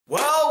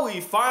we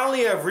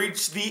finally have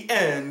reached the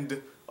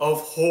end of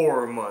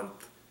Horror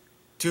Month.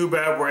 Too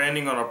bad we're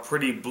ending on a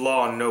pretty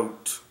blah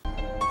note.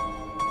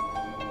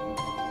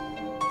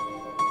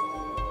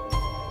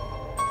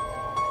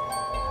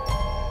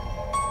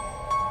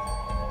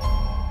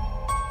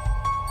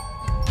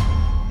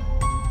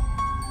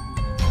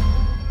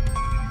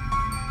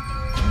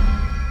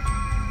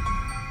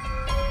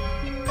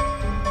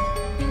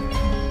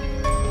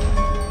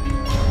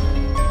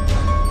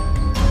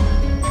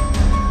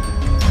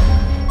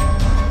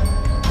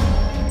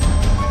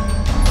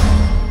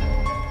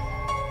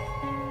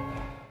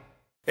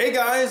 Hey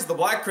guys, the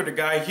Black Critic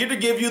Guy here to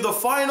give you the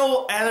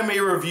final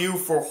anime review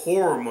for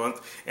Horror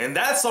Month, and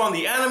that's on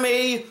the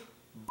anime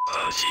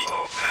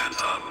Boogiepop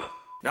Phantom.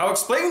 Now,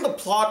 explaining the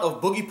plot of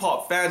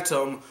Boogiepop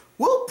Phantom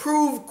will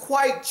prove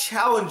quite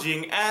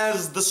challenging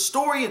as the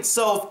story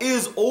itself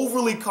is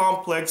overly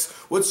complex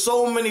with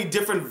so many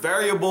different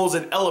variables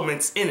and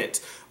elements in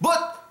it.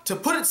 But to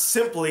put it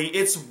simply,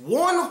 it's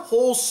one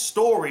whole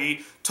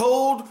story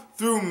told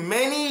through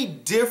many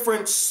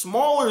different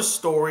smaller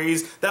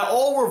stories that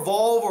all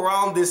revolve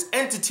around this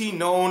entity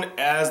known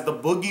as the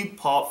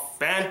Boogiepop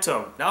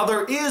Phantom. Now,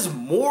 there is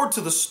more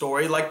to the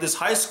story, like this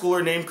high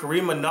schooler named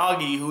Karima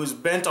Nagi who is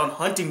bent on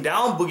hunting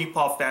down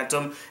Boogiepop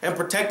Phantom and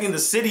protecting the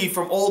city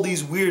from all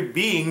these weird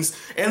beings,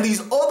 and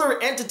these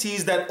other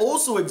entities that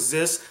also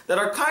exist that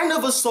are kind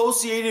of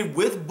associated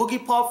with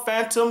Boogiepop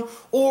Phantom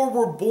or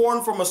were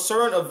born from a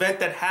certain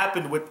event that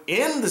happened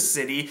within the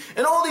city,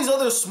 and all these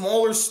other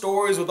smaller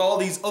stories with all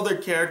these other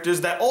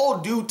characters that all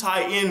do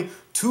tie in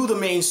to the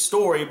main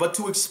story, but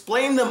to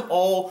explain them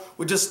all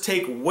would just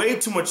take way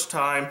too much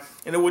time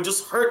and it would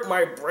just hurt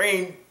my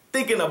brain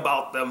thinking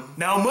about them.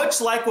 Now, much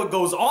like what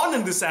goes on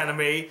in this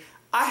anime,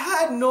 I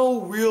had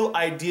no real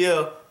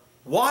idea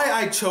why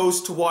I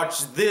chose to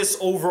watch this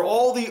over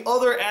all the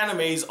other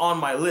animes on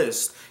my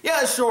list.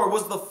 Yeah, sure, it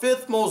was the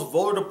 5th most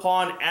voted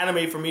upon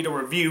anime for me to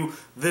review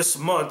this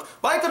month,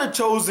 but I could have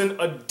chosen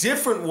a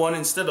different one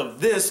instead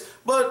of this,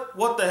 but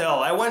what the hell.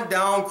 I went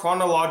down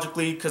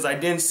chronologically because I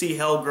didn't see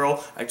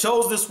Hellgirl. I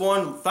chose this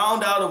one,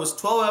 found out it was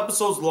 12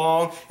 episodes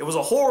long, it was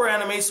a horror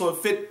anime, so it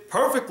fit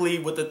perfectly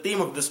with the theme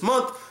of this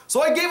month,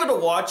 so I gave it a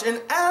watch,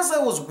 and as I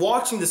was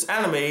watching this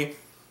anime,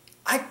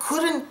 I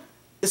couldn't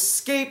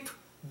escape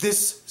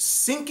this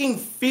sinking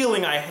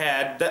feeling I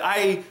had that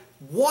I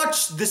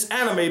watched this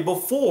anime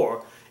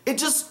before. It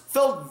just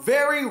felt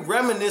very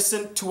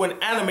reminiscent to an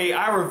anime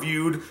I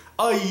reviewed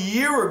a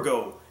year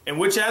ago. And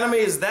which anime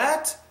is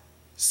that?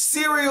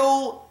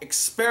 Serial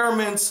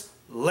Experiments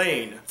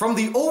Lane. From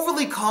the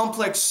overly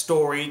complex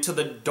story to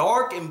the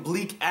dark and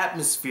bleak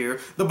atmosphere,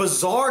 the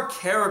bizarre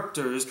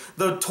characters,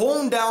 the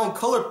toned down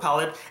color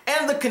palette,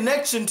 and the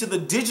connection to the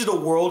digital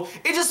world,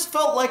 it just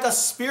felt like a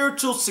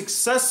spiritual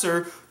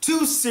successor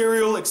to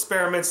Serial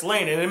Experiments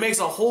Lane. And it makes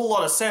a whole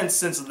lot of sense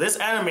since this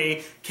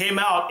anime came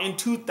out in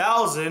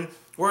 2000,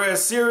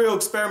 whereas Serial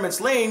Experiments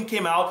Lane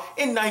came out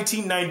in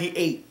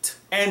 1998.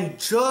 And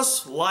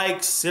just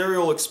like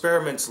Serial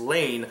Experiments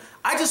Lane,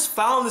 I just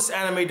found this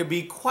anime to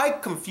be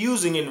quite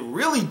confusing and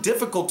really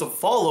difficult to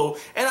follow,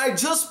 and I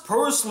just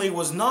personally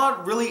was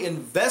not really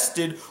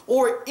invested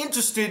or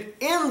interested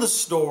in the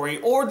story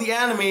or the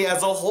anime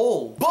as a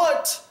whole.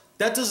 But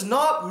that does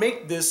not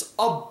make this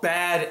a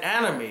bad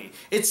anime.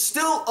 It's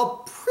still a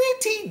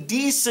pretty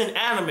decent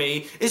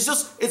anime.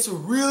 It's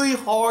really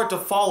hard to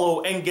follow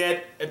and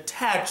get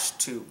attached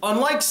to.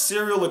 Unlike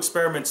Serial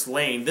Experiments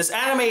Lane, this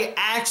anime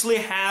actually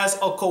has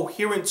a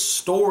coherent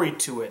story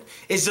to it.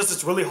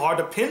 It's really hard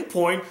to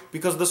pinpoint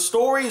because the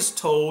story is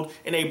told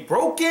in a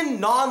broken,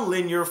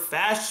 non-linear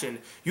fashion.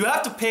 You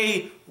have to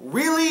pay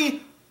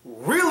really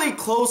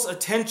close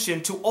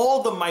attention to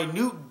all the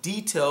minute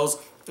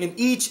details in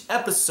each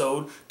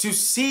episode to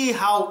see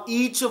how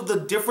each of the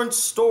different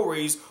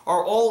stories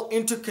are all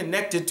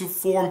interconnected to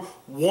form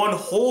one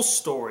whole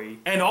story.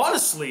 And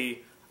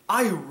honestly,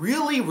 I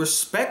really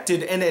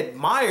respected and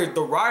admired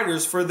the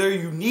writers for their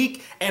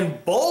unique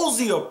and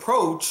ballsy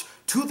approach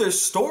to their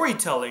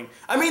storytelling.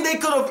 I mean, they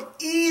could have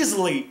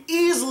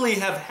easily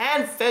have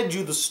hand-fed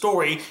you the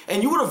story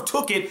and you would have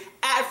took it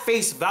at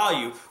face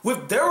value.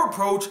 With their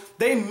approach,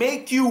 they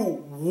make you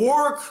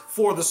work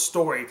for the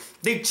story.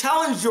 They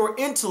challenge your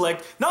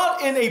intellect,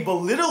 not in a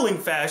belittling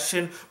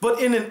fashion,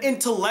 but in an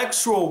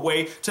intellectual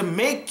way to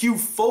make you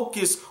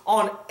focus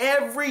on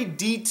every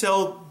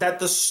detail that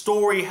the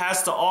story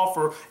has to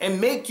offer and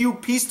make you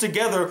piece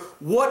together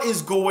what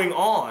is going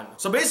on.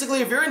 So basically,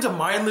 if you're into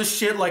mindless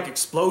shit like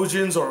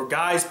explosions or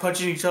guys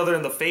punching each other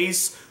in the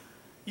face,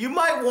 you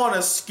might want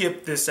to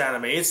skip this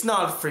anime. It's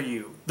not for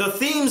you. The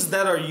themes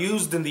that are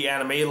used in the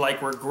anime,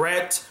 like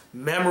regret,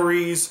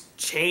 memories,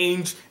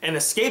 change, and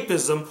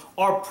escapism,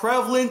 are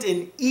prevalent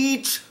in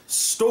each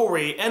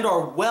story and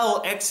are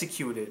well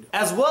executed,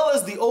 as well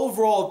as the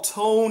overall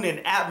tone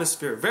and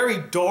atmosphere, very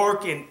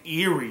dark and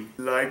eerie,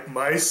 like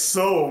my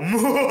soul.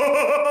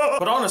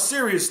 But on a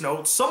serious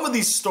note, some of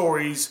these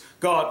stories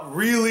got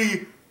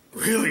really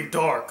really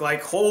dark.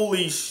 Like,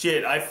 holy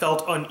shit, I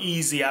felt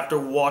uneasy after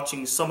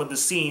watching some of the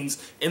scenes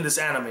in this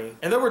anime.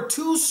 And there were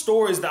two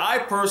stories that I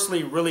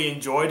personally really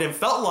enjoyed and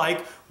felt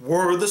like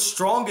were the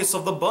strongest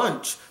of the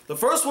bunch. The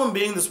first one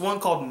being this one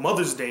called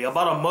Mother's Day,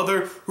 about a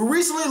mother who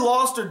recently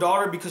lost her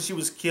daughter because she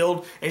was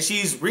killed, and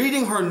she's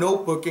reading her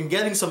notebook and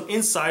getting some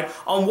insight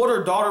on what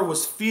her daughter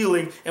was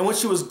feeling and what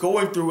she was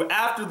going through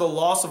after the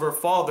loss of her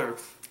father.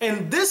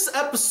 And this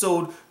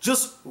episode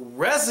just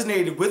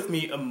resonated with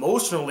me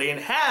emotionally and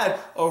had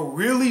a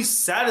really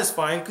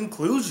satisfying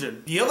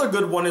conclusion. The other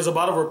good one is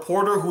about a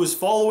reporter who is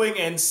following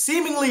and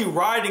seemingly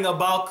writing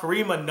about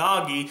Karima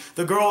Nagi,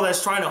 the girl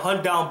that's trying to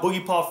hunt down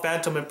Boogiepop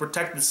Phantom and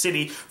protect the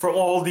city from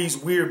all these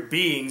weird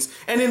beings.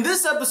 And in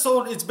this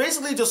episode, it's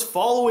basically just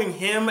following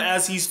him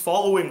as he's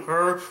following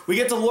her. We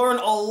get to learn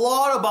a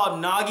lot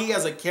about Nagi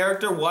as a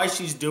character, why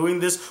she's doing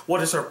this,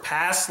 what is her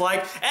past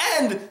like,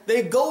 and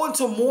they go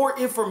into more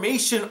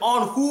information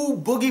on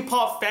who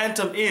Boogiepop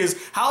Phantom is,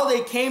 how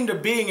they came to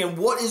being, and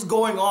what is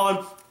going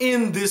on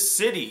in this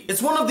city.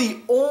 It's one of the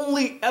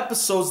only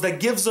episodes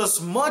that gives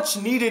us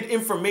much needed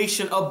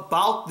information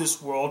about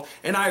this world,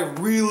 and I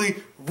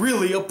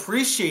really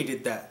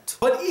appreciated that.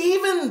 But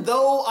even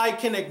though I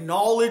can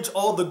acknowledge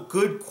all the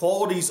good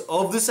qualities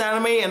of this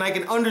anime and I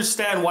can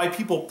understand why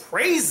people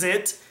praise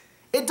it,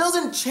 it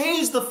doesn't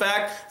change the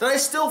fact that I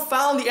still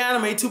found the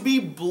anime to be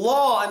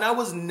blah and I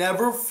was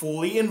never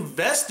fully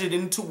invested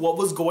into what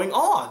was going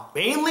on.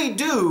 Mainly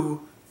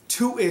due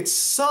to its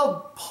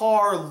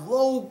subpar,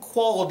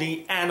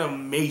 low-quality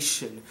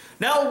animation.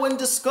 Now, when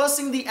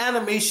discussing the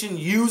animation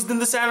used in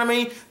this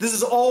anime, this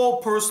is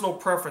all personal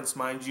preference,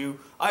 mind you.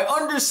 I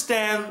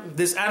understand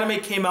this anime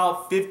came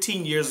out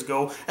 15 years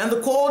ago, and the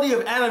quality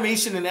of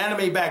animation in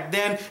anime back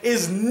then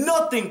is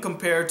nothing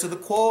compared to the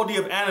quality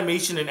of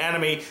animation in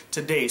anime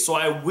today. So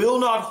I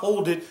will not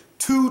hold it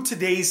to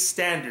today's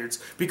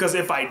standards, because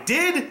if I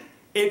did,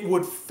 it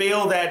would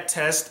fail that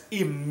test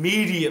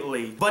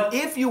immediately. But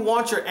if you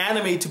want your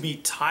anime to be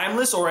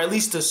timeless, or at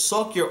least to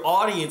suck your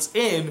audience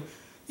in,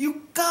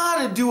 you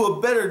gotta do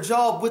a better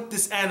job with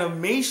this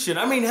animation.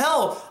 I mean,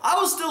 hell, I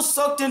was still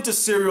sucked into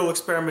Serial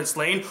Experiments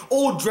Lane,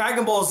 old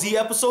Dragon Ball Z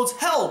episodes.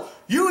 Hell,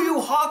 Yu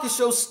Yu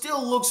Hakusho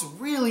still looks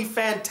really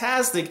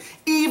fantastic,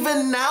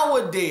 even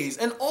nowadays.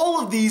 And all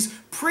of these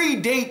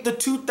predate the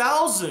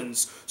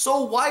 2000s.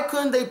 So why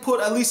couldn't they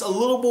put at least a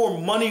little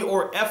more money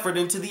or effort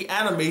into the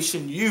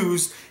animation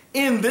used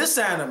in this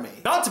anime?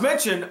 Not to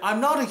mention, I'm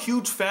not a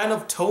huge fan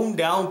of toned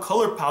down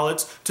color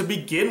palettes to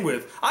begin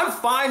with. I'm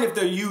fine if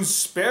they're used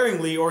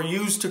sparingly or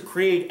used to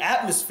create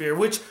atmosphere,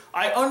 which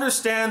I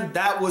understand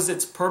that was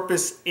its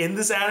purpose in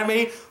this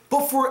anime,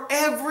 but for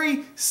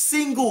every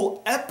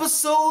single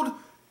episode,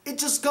 it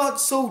just got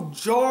so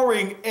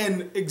jarring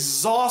and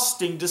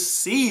exhausting to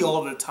see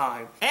all the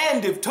time.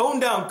 And if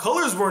toned down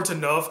colors weren't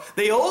enough,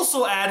 they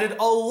also added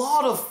a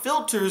lot of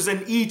filters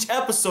in each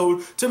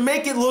episode to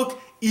make it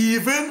look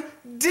even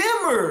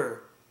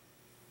dimmer.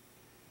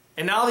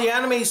 And now the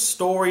anime's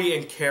story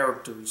and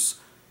characters.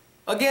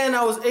 Again,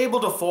 I was able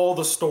to follow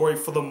the story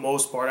for the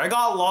most part. I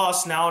got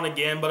lost now and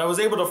again, but I was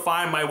able to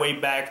find my way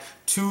back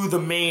to the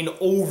main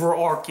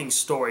overarching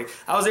story.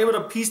 I was able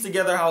to piece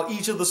together how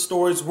each of the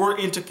stories were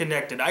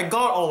interconnected. I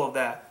got all of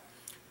that.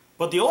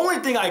 But the only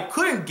thing I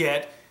couldn't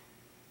get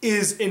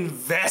is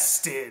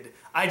invested.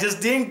 I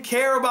just didn't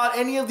care about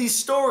any of these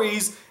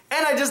stories,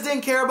 and I just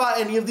didn't care about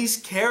any of these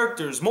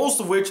characters, most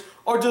of which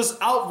are just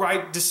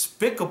outright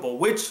despicable,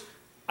 which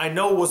I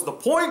know was the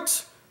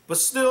point, but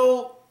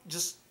still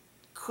just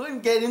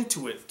couldn't get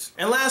into it.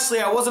 And lastly,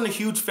 I wasn't a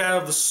huge fan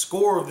of the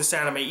score of this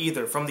anime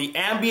either. From the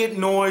ambient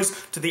noise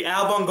to the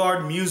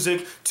avant-garde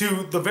music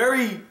to the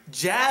very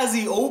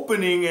jazzy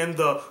opening and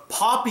the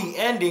poppy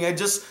ending, I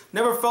just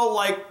never felt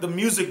like the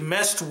music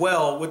meshed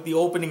well with the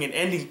opening and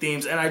ending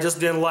themes, and I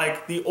just didn't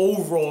like the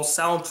overall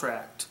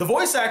soundtrack. The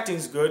voice acting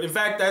is good. In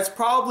fact, that's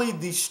probably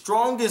the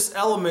strongest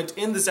element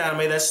in this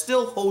anime that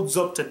still holds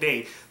up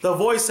today. The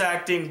voice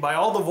acting by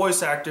all the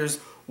voice actors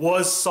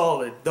was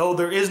solid, though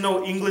there is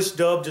no English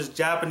dub, just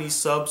Japanese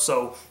sub,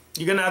 so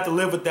you're gonna have to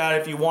live with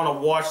that if you want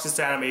to watch this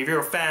anime, if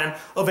you're a fan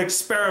of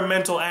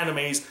experimental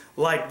animes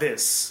like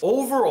this.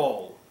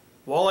 Overall,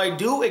 while I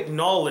do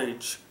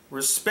acknowledge,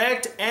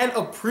 respect, and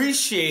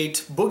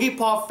appreciate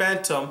Boogiepop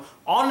Phantom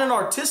on an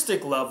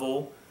artistic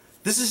level,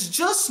 this is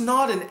just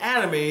not an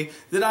anime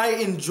that I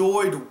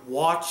enjoyed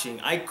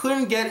watching. I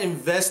couldn't get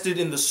invested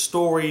in the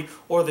story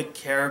or the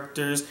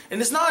characters,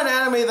 and it's not an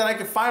anime that I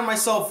could find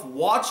myself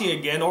watching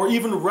again or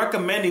even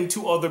recommending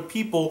to other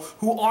people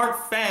who aren't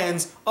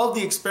fans of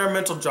the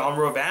experimental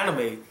genre of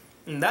anime.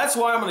 And that's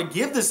why I'm going to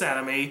give this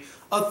anime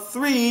a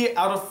 3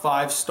 out of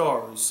 5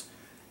 stars.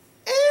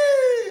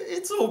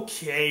 It's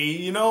okay,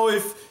 you know,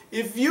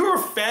 if you're a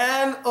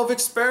fan of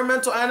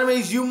experimental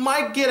animes, you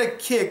might get a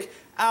kick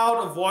out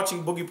of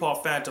watching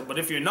Boogiepop Phantom, but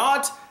if you're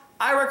not,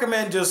 I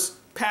recommend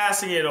just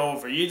passing it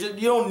over. You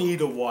don't need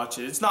to watch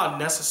it. It's not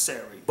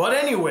necessary. But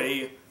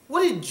anyway,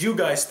 what did you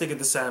guys think of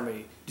this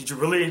anime? Did you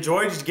really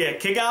enjoy it? Did you get a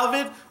kick out of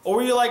it? Or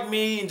were you like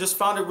me and just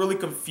found it really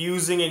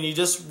confusing and you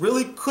just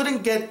really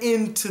couldn't get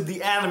into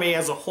the anime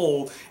as a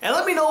whole? And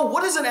let me know,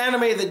 what is an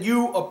anime that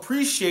you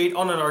appreciate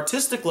on an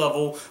artistic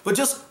level but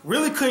just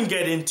really couldn't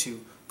get into?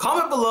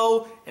 Comment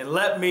below and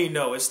let me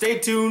know. And stay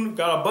tuned,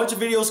 got a bunch of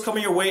videos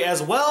coming your way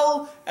as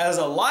well as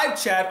a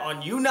live chat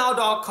on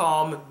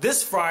younow.com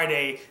this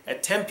Friday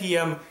at 10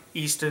 p.m.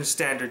 Eastern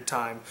Standard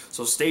Time.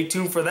 So stay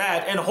tuned for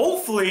that, and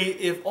hopefully,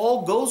 if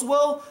all goes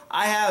well,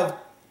 I have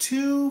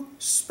 2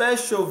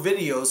 special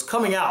videos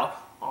coming out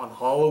on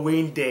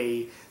Halloween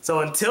Day.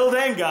 So until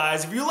then,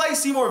 guys, if you'd like to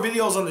see more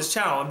videos on this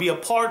channel and be a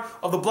part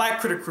of the Black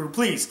Critic crew,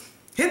 please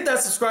hit that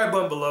subscribe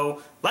button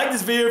below, like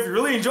this video if you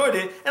really enjoyed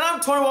it, and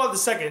I'm 21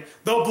 II,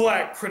 the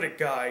Black Critic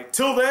Guy.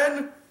 Till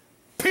then,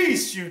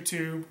 peace,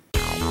 YouTube.